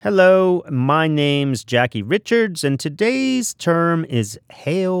Hello, my name's Jackie Richards, and today's term is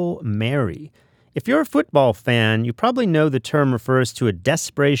Hail Mary. If you're a football fan, you probably know the term refers to a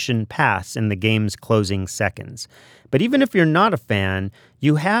desperation pass in the game's closing seconds. But even if you're not a fan,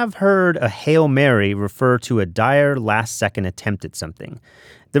 you have heard a Hail Mary refer to a dire last-second attempt at something.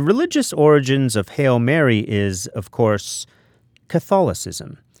 The religious origins of Hail Mary is, of course,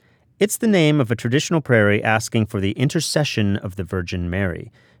 Catholicism. It's the name of a traditional prayer asking for the intercession of the Virgin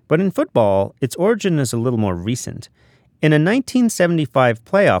Mary. But in football, its origin is a little more recent. In a 1975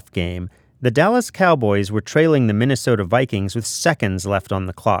 playoff game, the Dallas Cowboys were trailing the Minnesota Vikings with seconds left on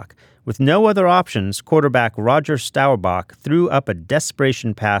the clock. With no other options, quarterback Roger Staubach threw up a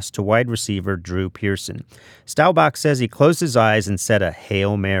desperation pass to wide receiver Drew Pearson. Staubach says he closed his eyes and said a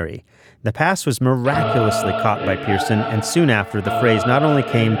Hail Mary. The pass was miraculously caught by Pearson, and soon after, the phrase not only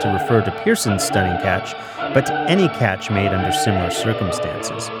came to refer to Pearson's stunning catch, but to any catch made under similar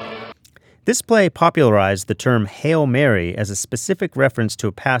circumstances. This play popularized the term Hail Mary as a specific reference to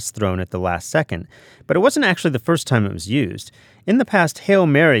a pass thrown at the last second, but it wasn't actually the first time it was used. In the past, Hail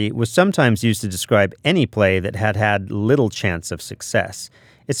Mary was sometimes used to describe any play that had little chance of success.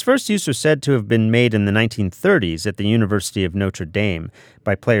 Its first use was said to have been made in the 1930s at the University of Notre Dame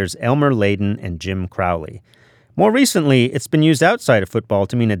by players Elmer Layden and Jim Crowley. More recently, it's been used outside of football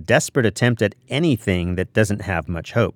to mean a desperate attempt at anything that doesn't have much hope.